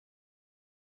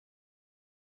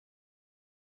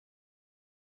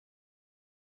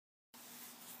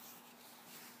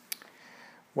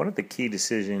One of the key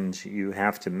decisions you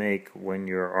have to make when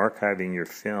you're archiving your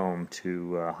film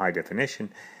to high definition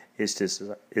is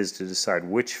to decide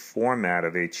which format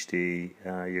of HD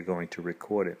you're going to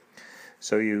record it.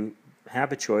 So you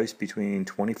have a choice between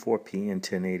 24p and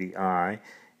 1080i,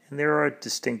 and there are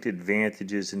distinct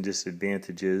advantages and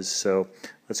disadvantages. So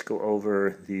let's go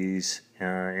over these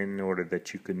in order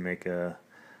that you can make the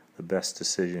best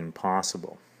decision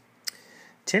possible.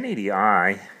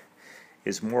 1080i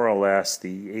is more or less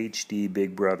the HD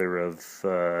big brother of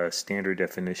standard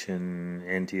definition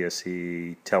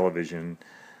NTSC television.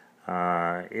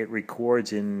 It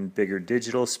records in bigger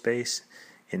digital space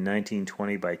in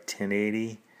 1920 by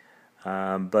 1080,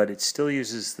 but it still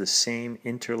uses the same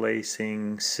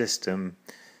interlacing system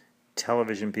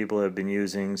television people have been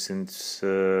using since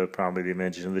probably the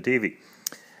invention of the TV.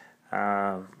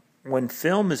 When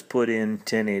film is put in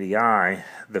 1080i,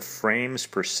 the frames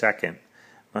per second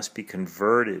must be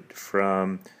converted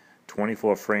from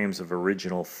 24 frames of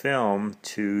original film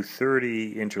to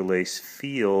 30 interlaced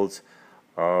fields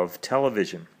of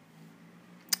television.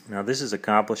 Now, this is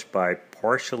accomplished by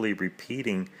partially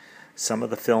repeating some of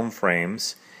the film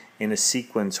frames in a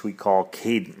sequence we call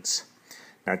cadence.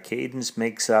 Now, cadence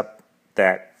makes up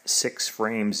that 6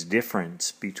 frames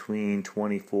difference between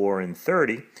 24 and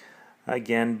 30,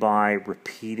 again by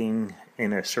repeating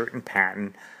in a certain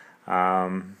pattern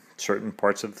certain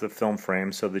parts of the film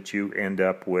frame so that you end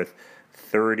up with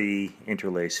 30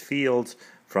 interlaced fields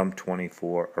from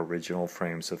 24 original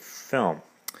frames of film.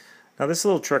 Now, this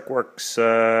little trick works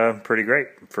pretty great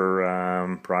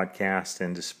for broadcast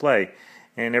and display.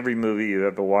 And every movie you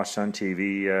ever watched on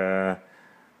TV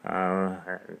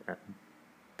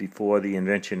before the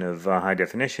invention of high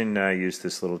definition used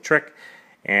this little trick,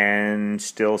 and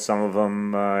still some of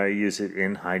them use it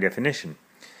in high definition.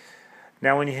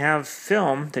 Now, when you have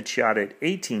film that's shot at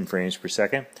 18 frames per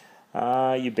second,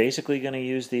 you're basically going to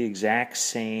use the exact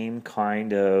same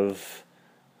kind of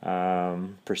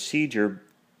procedure,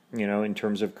 in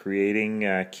terms of creating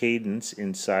cadence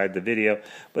inside the video,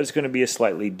 but it's going to be a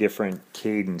slightly different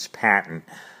cadence pattern.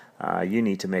 You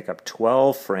need to make up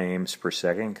 12 frames per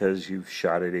second because you've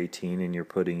shot at 18 and you're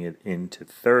putting it into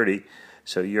 30,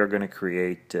 so you're going to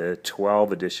create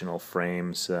 12 additional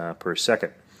frames per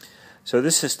second. So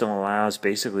this system allows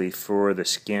basically for the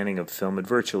scanning of film at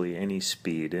virtually any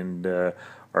speed, and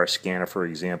our scanner, for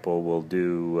example, will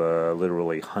do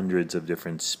literally hundreds of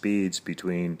different speeds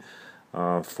between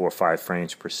 4 or 5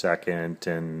 frames per second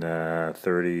and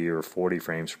 30 or 40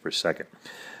 frames per second.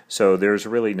 So there's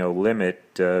really no limit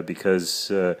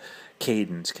because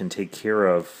cadence can take care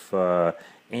of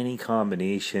any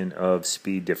combination of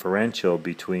speed differential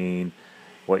between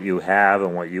what you have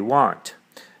and what you want.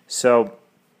 So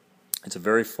it's a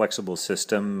very flexible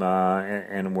system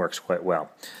and works quite well.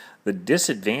 The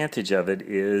disadvantage of it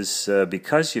is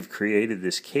because you've created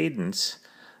this cadence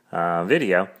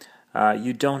video,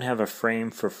 you don't have a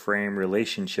frame-for-frame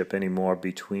relationship anymore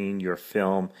between your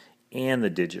film and the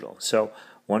digital. So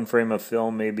 1 frame of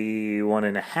film may be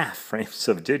 1.5 frames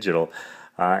of digital,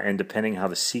 and depending how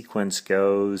the sequence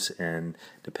goes, and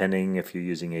depending if you're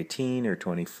using 18 or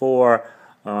 24,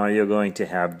 you're going to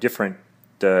have different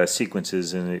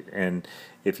sequences in it. And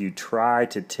if you try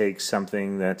to take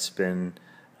something that's been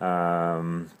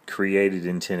created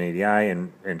in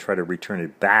 1080i and try to return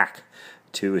it back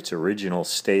to its original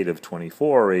state of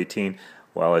 24 or 18,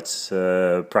 well, it's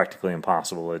practically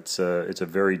impossible. It's a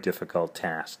very difficult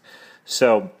task.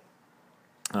 So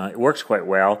it works quite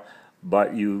well,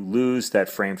 but you lose that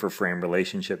frame-for-frame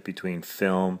relationship between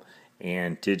film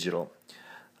and digital.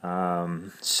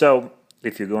 So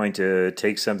if you're going to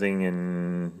take something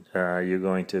and you're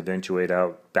going to eventuate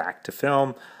out back to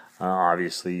film,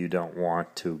 obviously you don't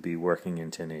want to be working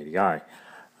in 1080i.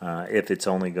 If it's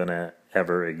only going to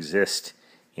ever exist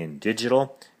in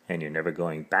digital and you're never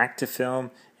going back to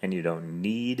film and you don't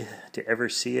need to ever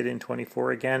see it in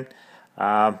 24 again,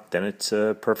 then it's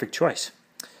a perfect choice.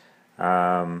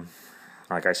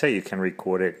 Like I say, you can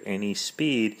record at any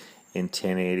speed in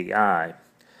 1080i.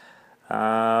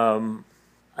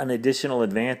 An additional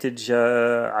advantage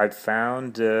I've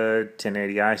found,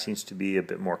 1080i seems to be a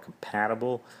bit more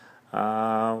compatible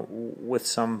with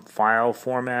some file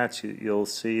formats. You'll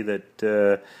see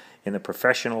that in the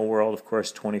professional world, of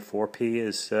course, 24p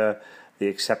is the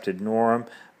accepted norm,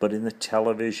 but in the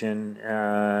television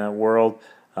world,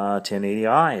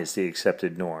 1080i is the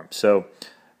accepted norm. So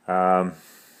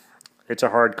it's a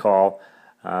hard call,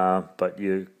 but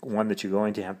one that you're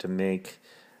going to have to make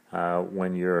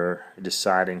when you're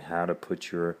deciding how to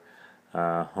put your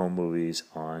home movies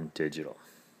on digital.